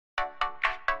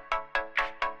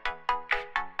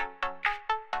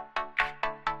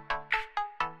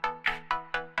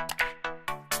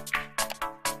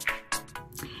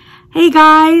Hey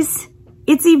guys,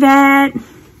 it's Yvette.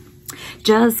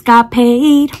 Just got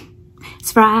paid.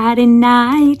 It's Friday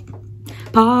night.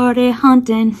 Party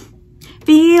hunting.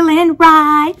 Feeling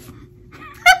right.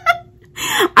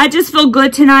 I just feel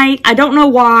good tonight. I don't know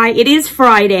why. It is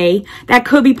Friday. That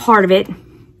could be part of it.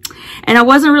 And I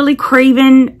wasn't really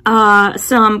craving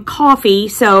some coffee,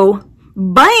 so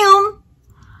bam!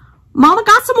 Mama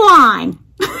got some wine.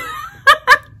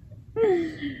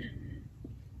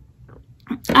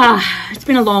 It's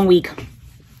been a long week.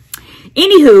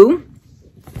 Anywho,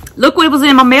 look what was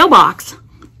in my mailbox.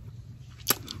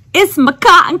 It's my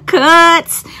cotton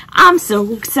cuts. I'm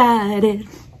so excited.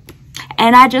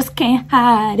 And I just can't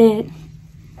hide it.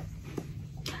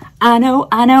 I know.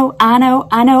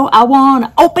 I want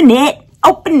to open it.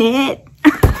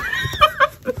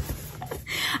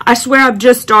 I swear I've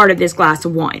just started this glass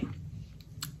of wine.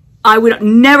 I would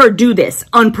never do this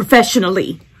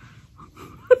unprofessionally.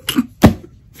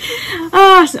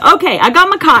 Okay, I got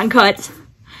my cotton cuts.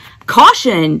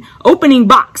 Caution, opening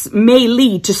box may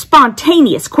lead to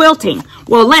spontaneous quilting.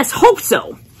 Well, let's hope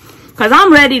so, because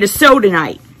I'm ready to sew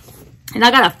tonight. And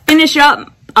I got to finish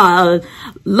up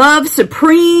Love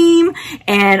Supreme,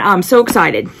 and I'm so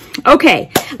excited.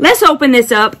 Okay, let's open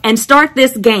this up and start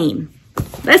this game.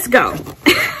 Let's go.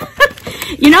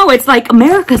 You know, it's like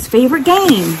America's favorite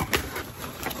game.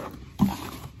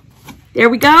 There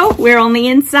we go. We're on the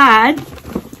inside.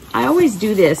 I always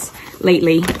do this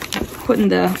lately, putting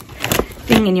the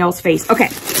thing in y'all's face. Okay.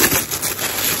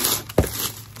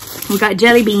 We got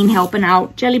Jellybean helping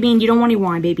out. Jellybean, you don't want any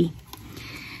wine, baby.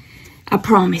 I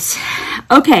promise.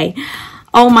 Okay.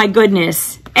 Oh my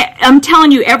goodness. I'm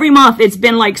telling you, every month it's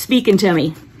been like speaking to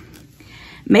me.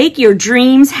 Make your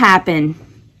dreams happen.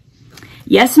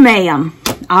 Yes, ma'am.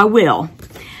 I will.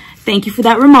 Thank you for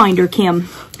that reminder, Kim.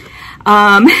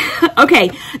 Okay,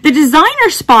 the designer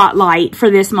spotlight for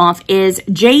this month is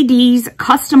JD's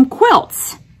Custom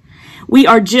Quilts. We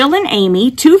are Jill and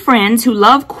Amy, two friends who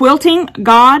love quilting,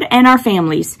 God, and our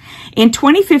families. In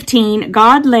 2015,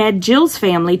 God led Jill's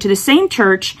family to the same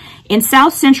church in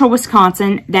South Central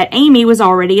Wisconsin that Amy was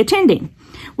already attending.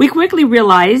 We quickly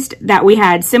realized that we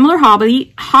had similar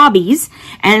hobbies,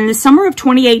 and in the summer of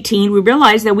 2018, we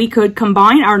realized that we could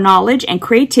combine our knowledge and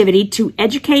creativity to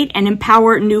educate and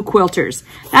empower new quilters.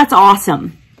 That's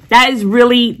awesome. That is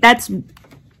really,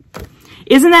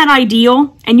 isn't that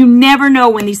ideal? And you never know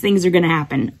when these things are going to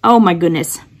happen. Oh my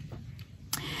goodness.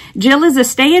 Jill is a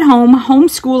stay-at-home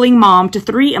homeschooling mom to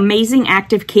 3 amazing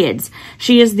active kids.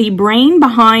 She is the brain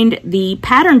behind the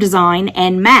pattern design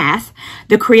and math,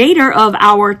 the creator of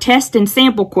our test and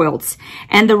sample quilts,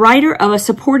 and the writer of a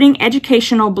supporting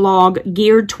educational blog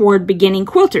geared toward beginning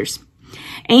quilters.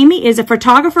 Amy is a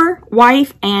photographer,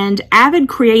 wife, and avid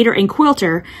creator and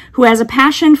quilter who has a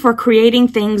passion for creating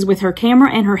things with her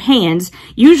camera and her hands,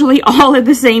 usually all at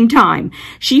the same time.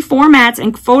 She formats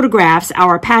and photographs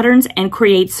our patterns and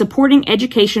creates supporting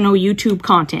educational YouTube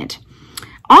content.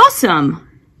 Awesome!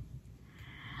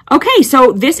 Okay,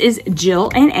 so this is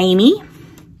Jill and Amy.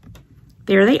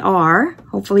 There they are.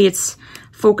 Hopefully it's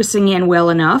focusing in well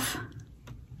enough.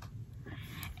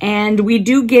 And we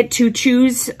do get to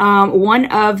choose one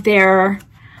of their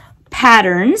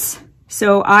patterns.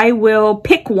 So I will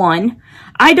pick one.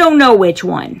 I don't know which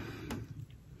one.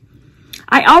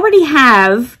 I already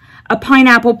have a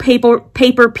pineapple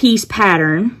paper piece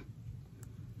pattern.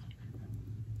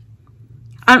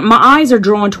 My eyes are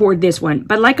drawn toward this one.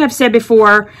 But like I've said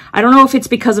before, I don't know if it's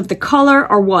because of the color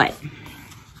or what.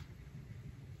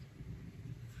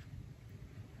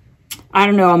 I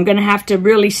don't know. I'm going to have to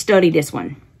really study this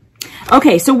one.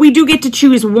 Okay, so we do get to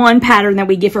choose one pattern that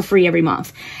we get for free every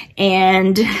month.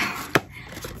 And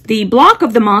the block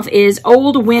of the month is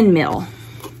Old Windmill.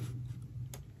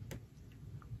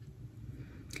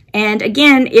 And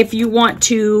again, if you want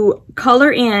to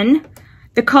color in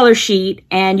the color sheet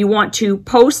and you want to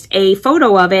post a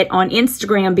photo of it on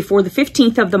Instagram before the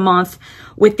 15th of the month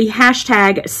with the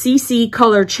hashtag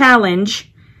CCColorChallenge,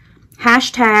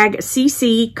 hashtag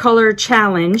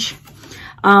CCColorChallenge,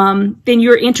 then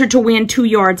you're entered to win 2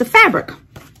 yards of fabric,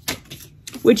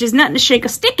 which is nothing to shake a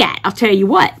stick at, I'll tell you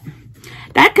what.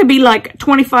 That could be like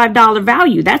 $25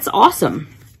 value. That's awesome.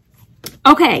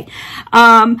 Okay.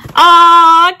 Kim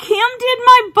did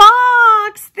my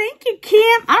box. Thank you,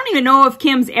 Kim. I don't even know if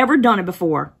Kim's ever done it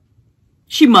before.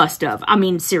 She must have. I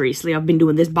mean, seriously, I've been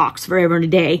doing this box forever and a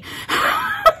day.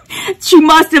 She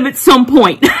must have at some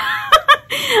point.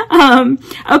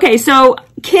 Okay, so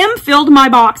Kim filled my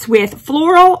box with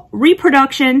floral,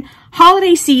 reproduction,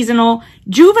 holiday seasonal,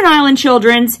 juvenile and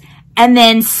children's, and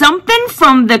then something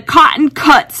from the Cotton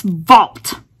Cuts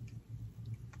vault.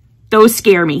 Those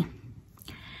scare me.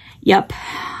 Yep.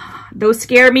 Those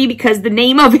scare me because the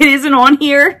name of it isn't on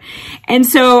here. And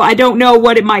so I don't know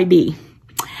what it might be.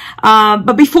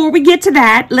 But before we get to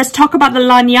that, let's talk about the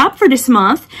lagniappe for this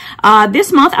month.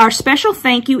 This month, our special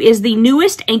thank you is the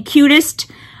newest and cutest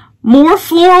More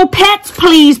Floral Pets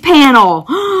Please panel.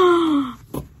 Oh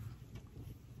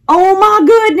my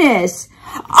goodness.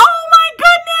 Oh my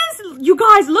goodness. You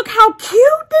guys, look how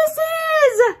cute this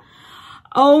is.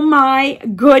 Oh my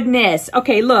goodness.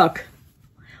 Okay, look.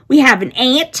 We have an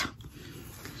ant.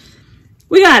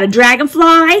 We got a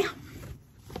dragonfly.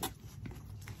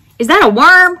 Is that a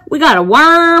worm? We got a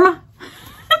worm.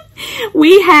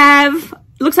 We have,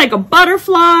 looks like a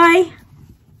butterfly.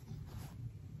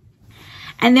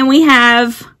 And then we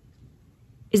have,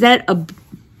 is that a,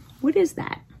 what is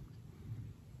that?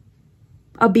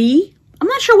 A bee? I'm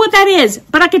not sure what that is,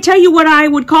 but I can tell you what I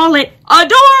would call it.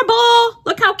 Adorable!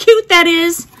 Look how cute that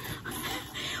is.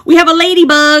 We have a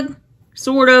ladybug,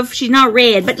 sort of. She's not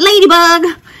red, but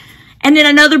ladybug. And then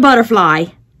another butterfly.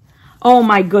 Oh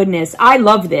my goodness, I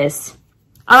love this.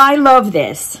 I love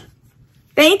this.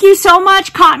 Thank you so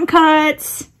much, Cotton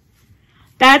Cuts.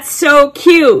 That's so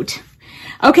cute.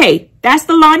 Okay, that's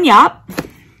the lagniappe.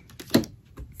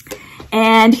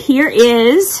 And here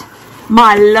is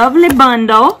my lovely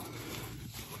bundle.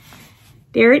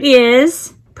 There it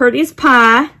is, pretty as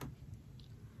pie.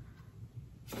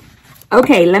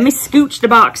 Okay, let me scooch the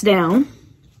box down.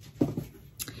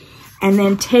 And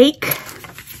then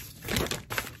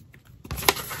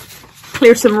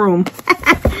clear some room.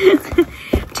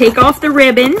 Take off the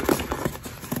ribbon.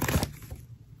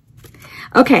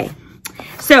 Okay,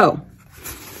 so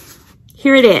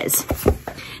here it is.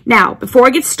 Now, before I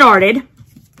get started,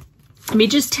 let me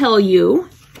just tell you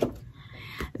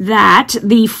that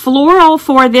the floral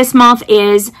for this month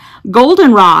is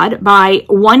Goldenrod by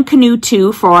One Canoe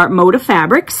 2 for Moda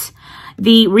Fabrics.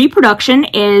 The reproduction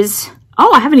is,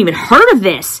 oh, I haven't even heard of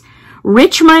this.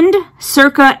 Richmond,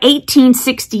 circa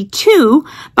 1862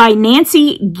 by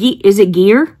Nancy, is it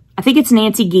Gear? I think it's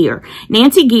Nancy Gear.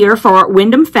 Nancy Gear for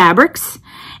Wyndham Fabrics.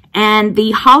 And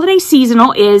the holiday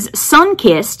seasonal is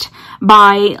Sunkissed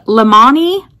by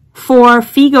Lemani for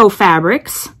Figo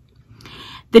Fabrics.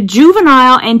 The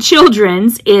juvenile and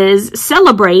children's is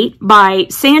Celebrate by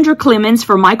Sandra Clemens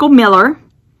for Michael Miller.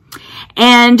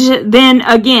 And then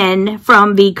again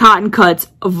from the Cotton Cuts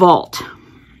Vault.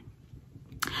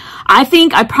 I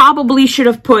think I probably should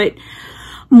have put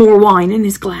more wine in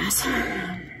this glass.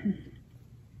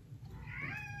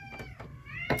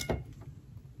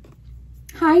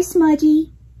 Hi,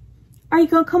 Smudgy. Are you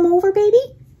gonna come over, baby?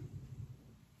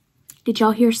 Did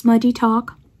y'all hear Smudgy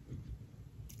talk?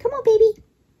 Come on, baby.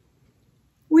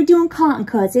 We're doing Cotton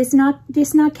Cuts. It's not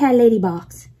Cat Lady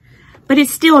Box. But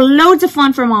it's still loads of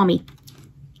fun for Mommy.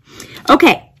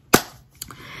 Okay.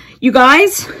 You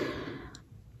guys,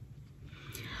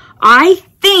 I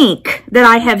think that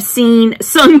I have seen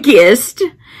Sunkissed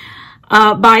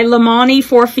by Lemani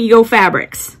for Figo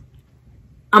Fabrics.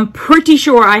 I'm pretty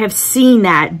sure I have seen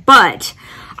that, but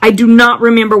I do not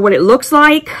remember what it looks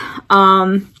like.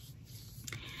 And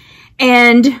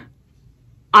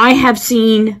I have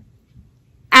seen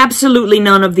absolutely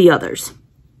none of the others.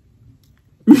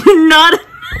 Not.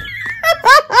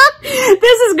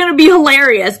 This is going to be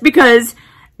hilarious because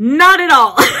not at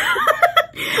all.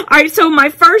 All right, so my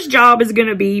first job is going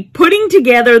to be putting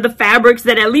together the fabrics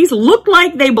that at least look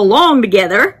like they belong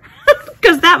together,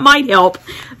 because that might help,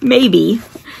 maybe.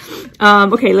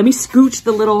 Okay, let me scooch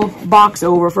the little box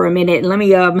over for a minute, and let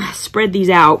me spread these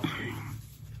out.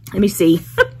 Let me see.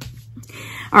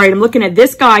 All right, I'm looking at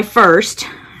this guy first.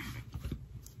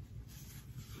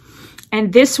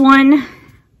 And this one.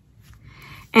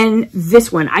 And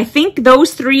this one. I think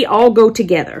those three all go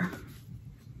together.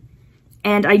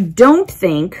 And I don't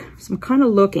think, so I'm kind of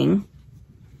looking,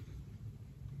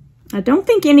 I don't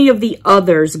think any of the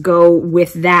others go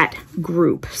with that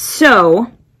group.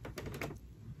 So,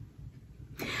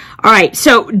 all right,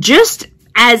 so just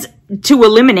as to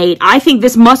eliminate, I think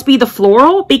this must be the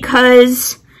floral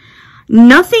because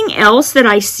nothing else that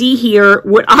I see here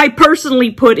would I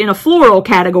personally put in a floral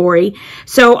category.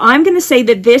 So I'm going to say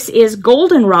that this is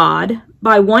Goldenrod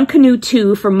by One Canoe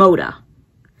 2 for Moda.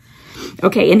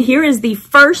 Okay, and here is the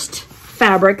first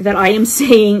fabric that I am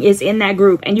saying is in that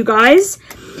group. And you guys,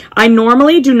 I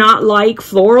normally do not like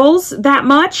florals that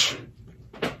much.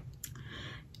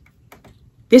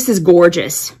 This is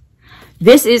gorgeous.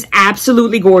 This is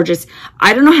absolutely gorgeous.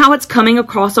 I don't know how it's coming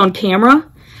across on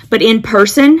camera, but in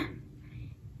person,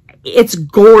 it's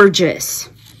gorgeous.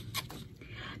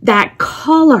 That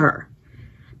color,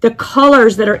 the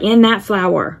colors that are in that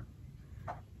flower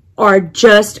are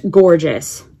just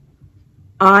gorgeous.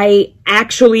 I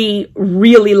actually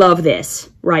really love this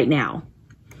right now.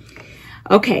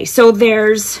 Okay, so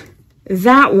there's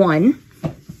that one.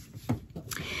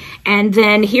 And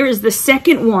then here's the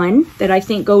second one that I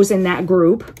think goes in that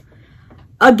group.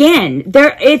 Again,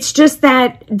 it's just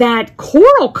that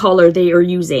coral color they are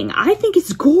using. I think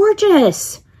it's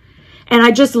gorgeous. And I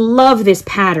just love this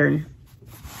pattern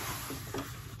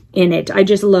in it. I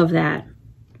just love that.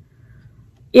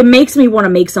 It makes me want to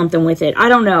make something with it. I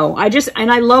don't know.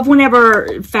 And I love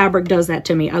whenever fabric does that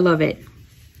to me. I love it.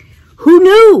 Who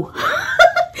knew?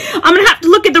 I'm going to have to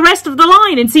look at the rest of the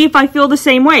line and see if I feel the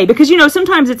same way. Because, you know,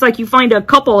 sometimes it's like you find a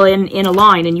couple in a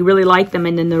line and you really like them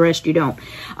and then the rest you don't.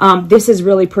 This is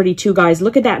really pretty too, guys.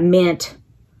 Look at that mint.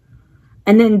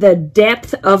 And then the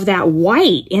depth of that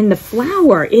white in the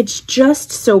flower. It's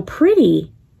just so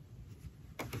pretty.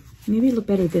 Maybe look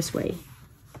better this way.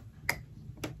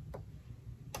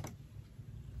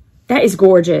 That is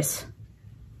gorgeous.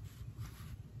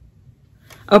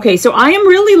 Okay, so I am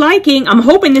really liking, I'm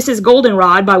hoping this is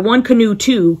Goldenrod by One Canoe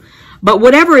 2, but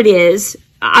whatever it is,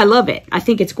 I love it. I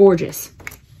think it's gorgeous.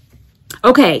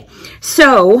 Okay,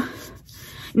 so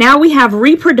now we have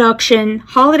reproduction,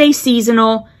 holiday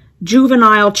seasonal,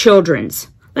 juvenile, children's.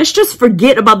 Let's just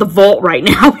forget about the vault right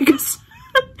now because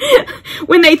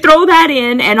when they throw that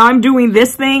in and I'm doing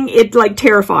this thing, it like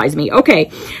terrifies me. Okay,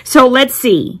 so let's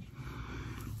see.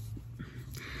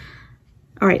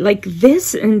 All right, like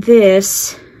this and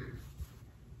this.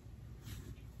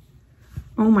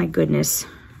 Oh my goodness.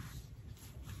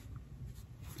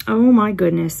 Oh my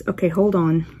goodness. Okay, hold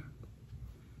on.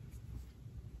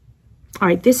 All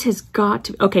right, this has got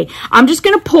to, okay, I'm just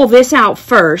gonna pull this out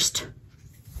first.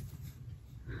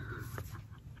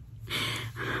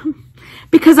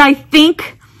 Because I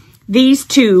think these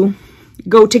two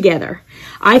go together.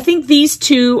 I think these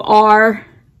two are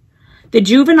the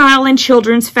juvenile and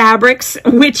children's fabrics,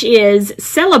 which is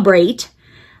Celebrate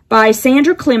by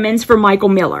Sandra Clemens for Michael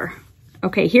Miller.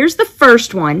 Okay, here's the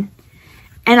first one.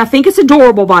 And I think it's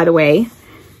adorable, by the way.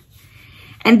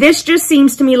 And this just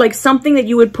seems to me like something that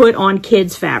you would put on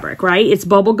kids' fabric, right? It's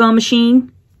bubblegum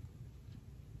machine.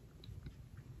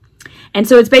 And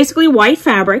so it's basically white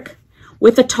fabric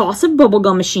with a toss of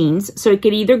bubblegum machines. So it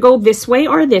could either go this way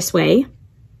or this way.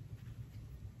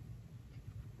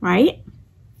 Right?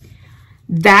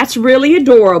 That's really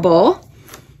adorable.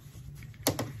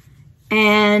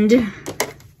 And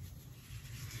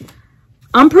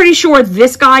I'm pretty sure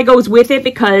this guy goes with it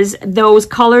because those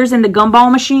colors in the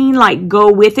gumball machine like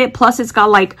go with it. Plus it's got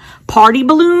like party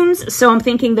balloons. So I'm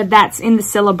thinking that that's in the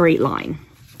Celebrate line.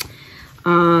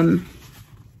 And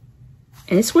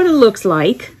it's what it looks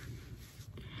like.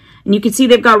 And you can see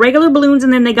they've got regular balloons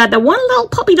and then they got that one little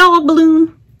puppy dog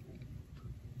balloon.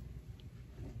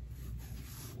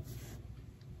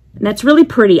 And that's really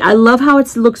pretty. I love how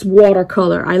it looks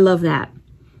watercolor. I love that.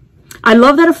 I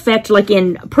love that effect like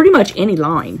in pretty much any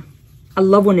line. I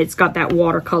love when it's got that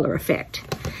watercolor effect.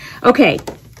 Okay,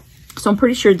 so I'm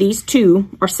pretty sure these two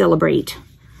are Celebrate.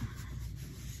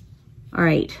 All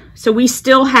right, so we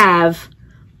still have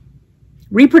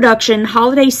Reproduction,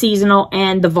 Holiday Seasonal,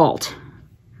 and the Vault.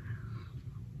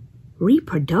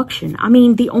 Reproduction? I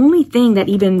mean, the only thing that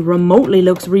even remotely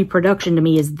looks reproduction to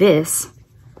me is this.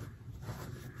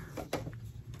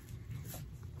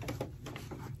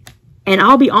 And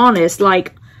I'll be honest,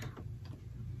 like,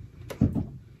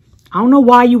 I don't know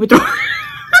why you would throw...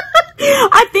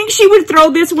 I think she would throw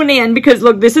this one in because,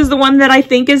 look, this is the one that I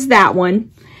think is that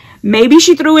one. Maybe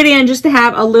she threw it in just to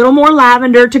have a little more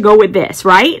lavender to go with this,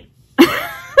 right?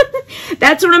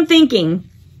 That's what I'm thinking.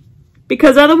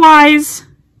 Because otherwise,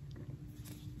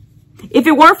 if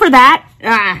it were for that...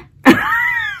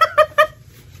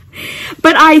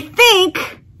 But I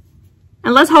think,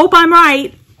 and let's hope I'm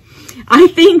right, I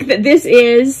think that this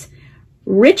is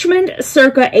Richmond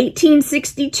circa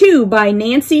 1862 by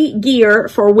Nancy Gear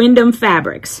for Wyndham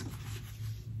Fabrics.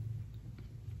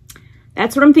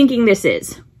 That's what I'm thinking this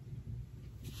is.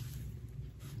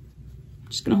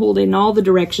 Just going to hold it in all the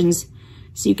directions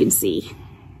so you can see.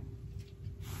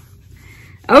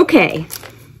 Okay.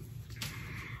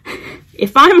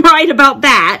 If I'm right about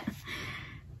that,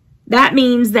 that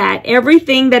means that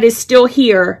everything that is still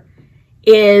here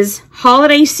is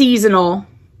Holiday Seasonal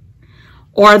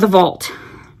or the Vault.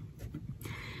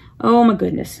 Oh my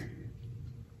goodness.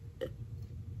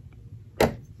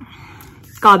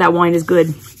 God, that wine is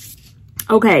good.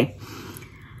 Okay.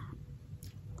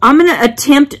 I'm going to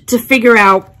attempt to figure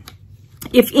out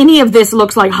if any of this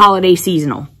looks like Holiday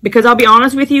Seasonal. Because I'll be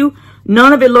honest with you,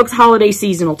 none of it looks Holiday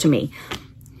Seasonal to me.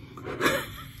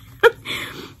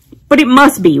 But it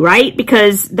must be, right?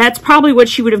 Because that's probably what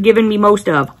she would have given me most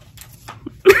of.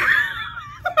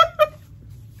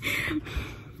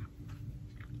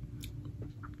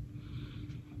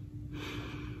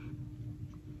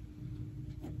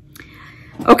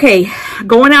 Okay,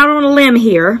 going out on a limb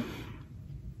here.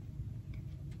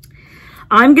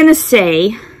 I'm going to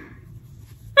say,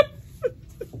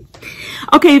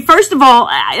 okay, first of all,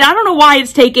 I don't know why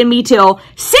it's taken me till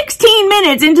 16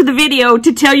 minutes into the video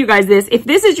to tell you guys this. If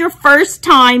this is your first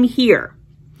time here,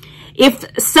 if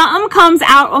something comes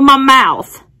out of my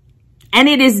mouth and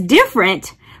it is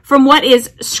different from what is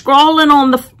scrolling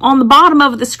on the bottom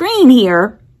of the screen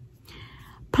here,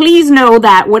 please know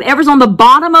that whatever's on the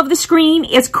bottom of the screen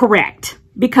is correct.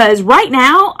 Because right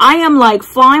now, I am like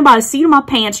flying by the seat of my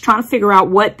pants trying to figure out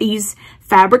what these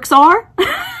fabrics are.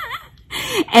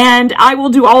 And I will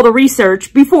do all the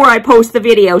research before I post the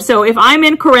video. So if I'm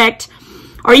incorrect,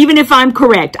 or even if I'm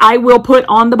correct, I will put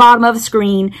on the bottom of the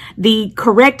screen the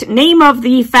correct name of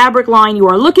the fabric line you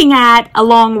are looking at,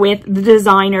 along with the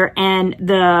designer and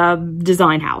the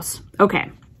design house. Okay.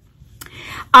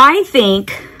 I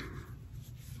think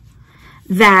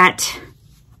that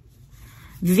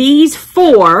these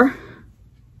 4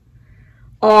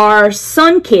 are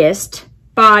Sunkissed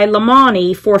by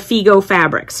Lamani for Figo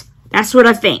Fabrics. That's what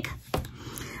I think.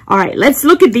 All right, let's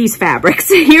look at these fabrics.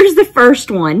 Here's the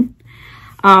first one.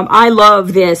 I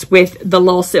love this with the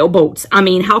little sailboats. I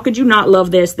mean, how could you not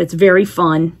love this? That's very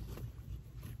fun.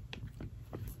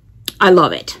 I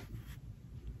love it.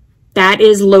 That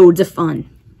is loads of fun.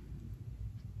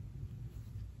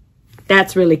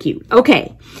 That's really cute.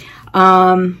 Okay.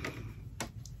 That's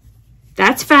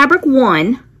fabric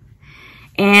 1.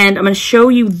 And I'm going to show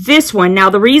you this one. Now,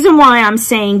 the reason why I'm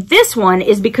saying this one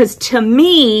is because to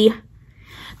me,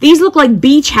 these look like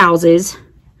beach houses,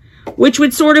 which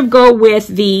would sort of go with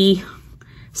the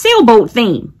sailboat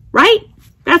theme, right?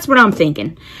 That's what I'm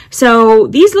thinking. So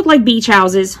these look like beach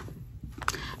houses.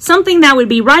 Something that would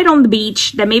be right on the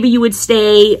beach that maybe you would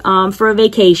stay for a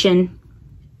vacation.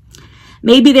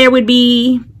 Maybe there would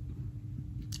be,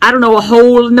 I don't know, a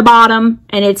hole in the bottom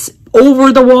and it's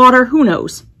over the water. Who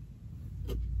knows?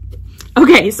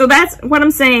 Okay, so that's what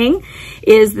I'm saying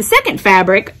is the second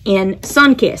fabric in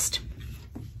Sunkissed.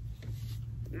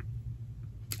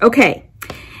 Okay,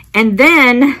 and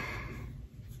then,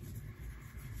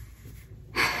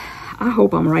 I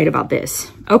hope I'm right about this.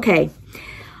 Okay,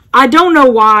 I don't know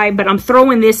why, but I'm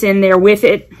throwing this in there with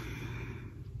it.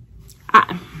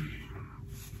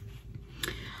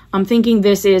 I'm thinking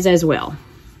this is as well.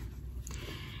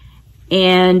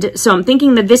 And so I'm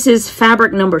thinking that this is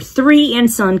fabric number 3 in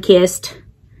Sunkissed.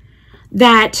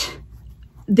 That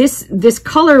this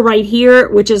color right here,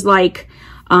 which is like,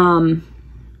 oh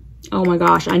my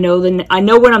gosh, I know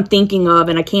what I'm thinking of,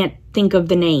 and I can't think of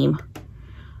the name,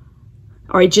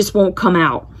 or it just won't come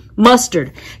out.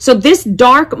 Mustard. So this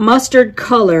dark mustard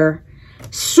color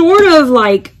sort of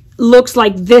like looks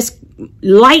like this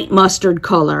light mustard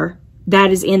color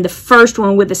that is in the first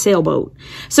one with the sailboat.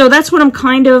 So that's what I'm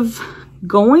kind of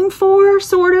going for,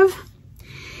 sort of.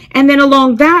 And then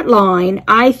along that line,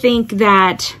 I think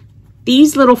that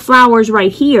these little flowers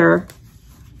right here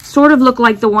sort of look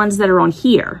like the ones that are on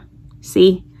here.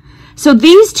 See? So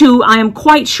these two, I am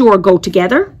quite sure, go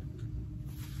together.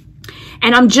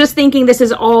 And I'm just thinking this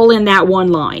is all in that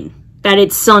one line, that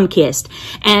it's Sunkissed.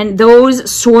 And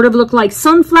those sort of look like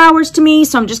sunflowers to me,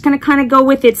 so I'm just going to kind of go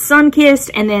with it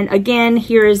Sunkissed. And then again,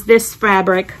 here is this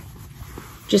fabric,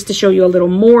 just to show you a little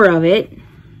more of it.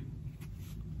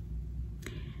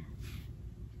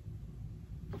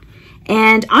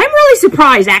 And I'm really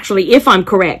surprised, actually, if I'm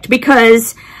correct,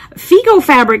 because Figo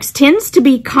Fabrics tends to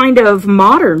be kind of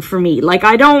modern for me. Like,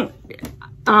 I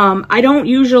don't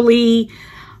usually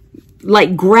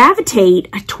like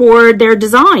gravitate toward their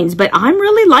designs, but I'm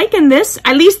really liking this,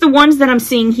 at least the ones that I'm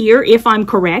seeing here, if I'm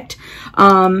correct.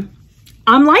 I'm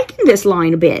liking this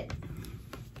line a bit.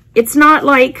 It's not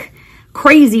like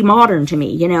crazy modern to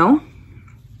me, you know?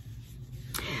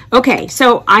 Okay,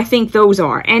 so I think those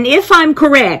are. And if I'm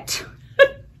correct,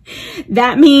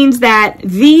 that means that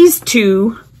these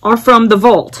two are from the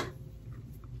vault.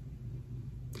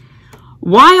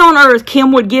 Why on earth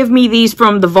Kim would give me these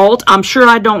from the vault, I'm sure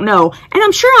I don't know. And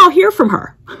I'm sure I'll hear from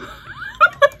her.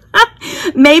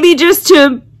 Maybe just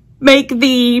to make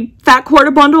the Fat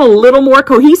Quarter Bundle a little more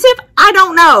cohesive. I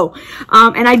don't know.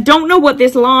 And I don't know what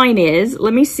this line is.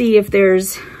 Let me see if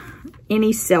there's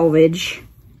any selvage.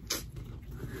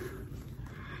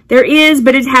 There is,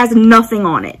 but it has nothing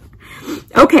on it.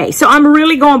 Okay, so I'm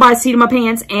really going by the seat of my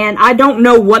pants, and I don't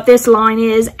know what this line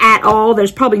is at all.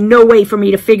 There's probably no way for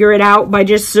me to figure it out by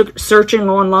just searching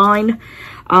online.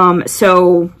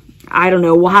 So I don't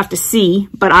know. We'll have to see.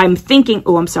 But I'm thinking,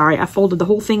 oh, I'm sorry. I folded the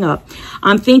whole thing up.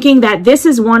 I'm thinking that this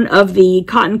is one of the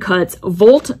Cotton Cuts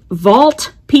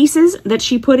vault pieces that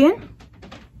she put in.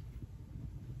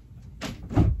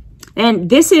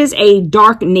 And this is a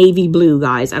dark navy blue,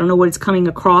 guys. I don't know what it's coming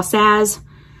across as,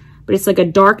 but it's like a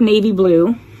dark navy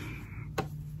blue.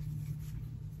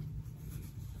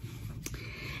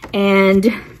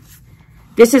 And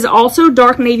this is also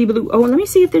dark navy blue. Oh, let me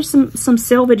see if there's some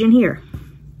selvage in here.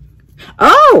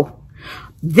 Oh,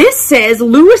 this says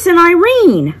Lewis and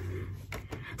Irene.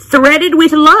 Threaded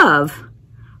with Love.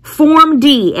 Form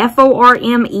D,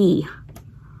 F-O-R-M-E.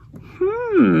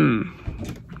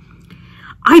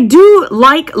 I do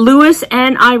like Lewis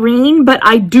and Irene, but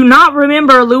I do not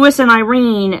remember Lewis and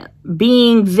Irene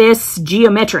being this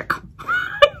geometric.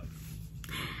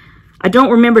 I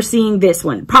don't remember seeing this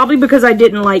one. Probably because I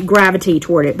didn't like gravitate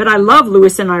toward it. But I love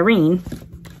Lewis and Irene.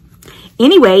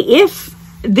 Anyway, if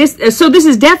this... So this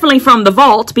is definitely from the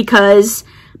vault because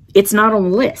it's not on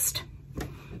the list.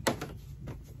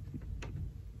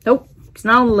 Nope, it's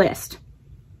not on the list.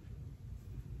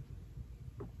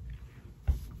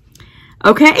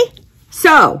 Okay,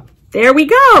 so there we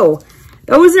go.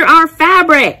 Those are our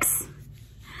fabrics.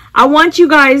 I want you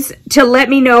guys to let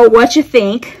me know what you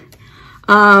think.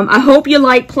 I hope you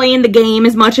like playing the game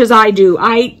as much as I do.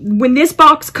 When this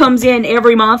box comes in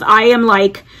every month, I am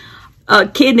like a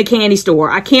kid in a candy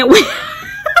store. I can't wait.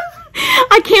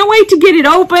 I can't wait to get it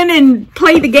open and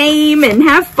play the game and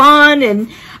have fun.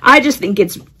 And I just think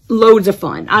it's loads of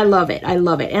fun. I love it. I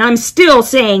love it. And I'm still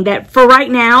saying that for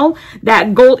right now,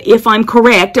 that gold, if I'm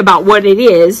correct about what it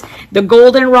is, the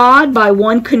Goldenrod by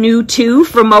One Canoe 2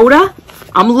 from Moda.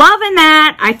 I'm loving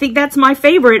that. I think that's my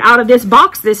favorite out of this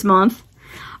box this month.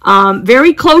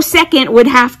 Very close second would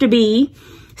have to be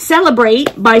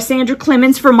Celebrate by Sandra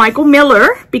Clemens for Michael Miller,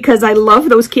 because I love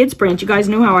those kids prints. You guys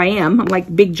know how I am. I'm like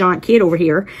a big giant kid over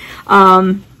here.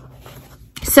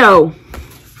 So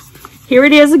here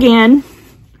it is again.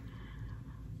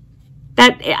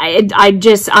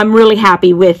 I'm really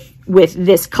happy with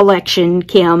this collection,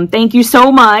 Kim. Thank you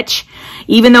so much.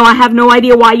 Even though I have no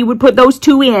idea why you would put those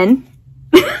two in.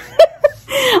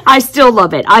 I still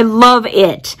love it. I love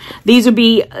it. These would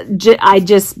be, I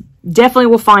just definitely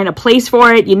will find a place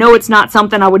for it. You know, it's not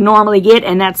something I would normally get,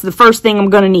 and that's the first thing I'm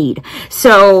going to need.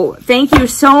 So thank you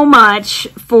so much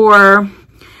for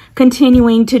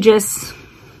continuing to just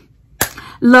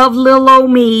love little old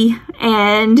me.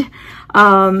 And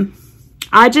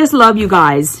I just love you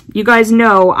guys. You guys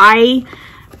know,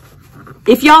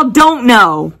 if y'all don't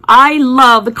know, I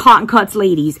love the Cotton Cuts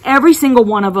ladies, every single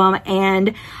one of them,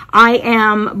 and I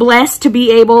am blessed to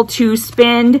be able to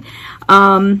spend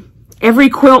every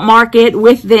quilt market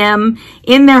with them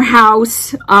in their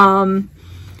house. You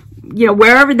know,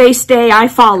 wherever they stay, I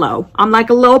follow. I'm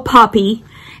like a little puppy,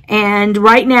 and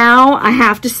right now, I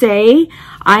have to say,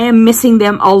 I am missing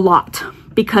them a lot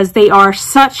because they are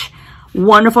such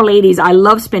wonderful ladies. I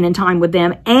love spending time with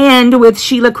them, and with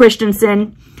Sheila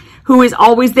Christensen, who is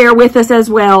always there with us as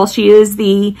well. She is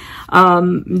the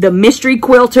mystery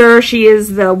quilter. She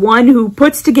is the one who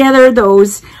puts together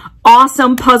those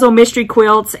awesome puzzle mystery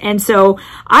quilts. And so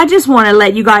I just want to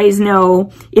let you guys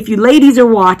know, if you ladies are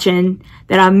watching,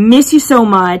 that I miss you so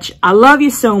much. I love you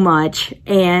so much.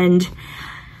 And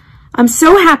I'm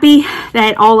so happy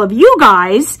that all of you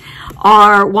guys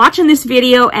are watching this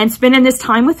video and spending this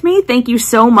time with me. Thank you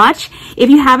so much.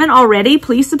 If you haven't already,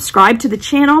 please subscribe to the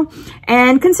channel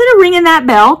and consider ringing that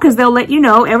bell, because they'll let you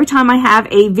know every time I have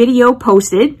a video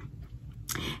posted.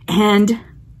 And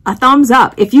a thumbs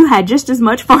up if you had just as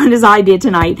much fun as I did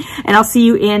tonight. And I'll see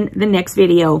you in the next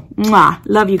video. Mwah.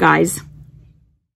 Love you guys.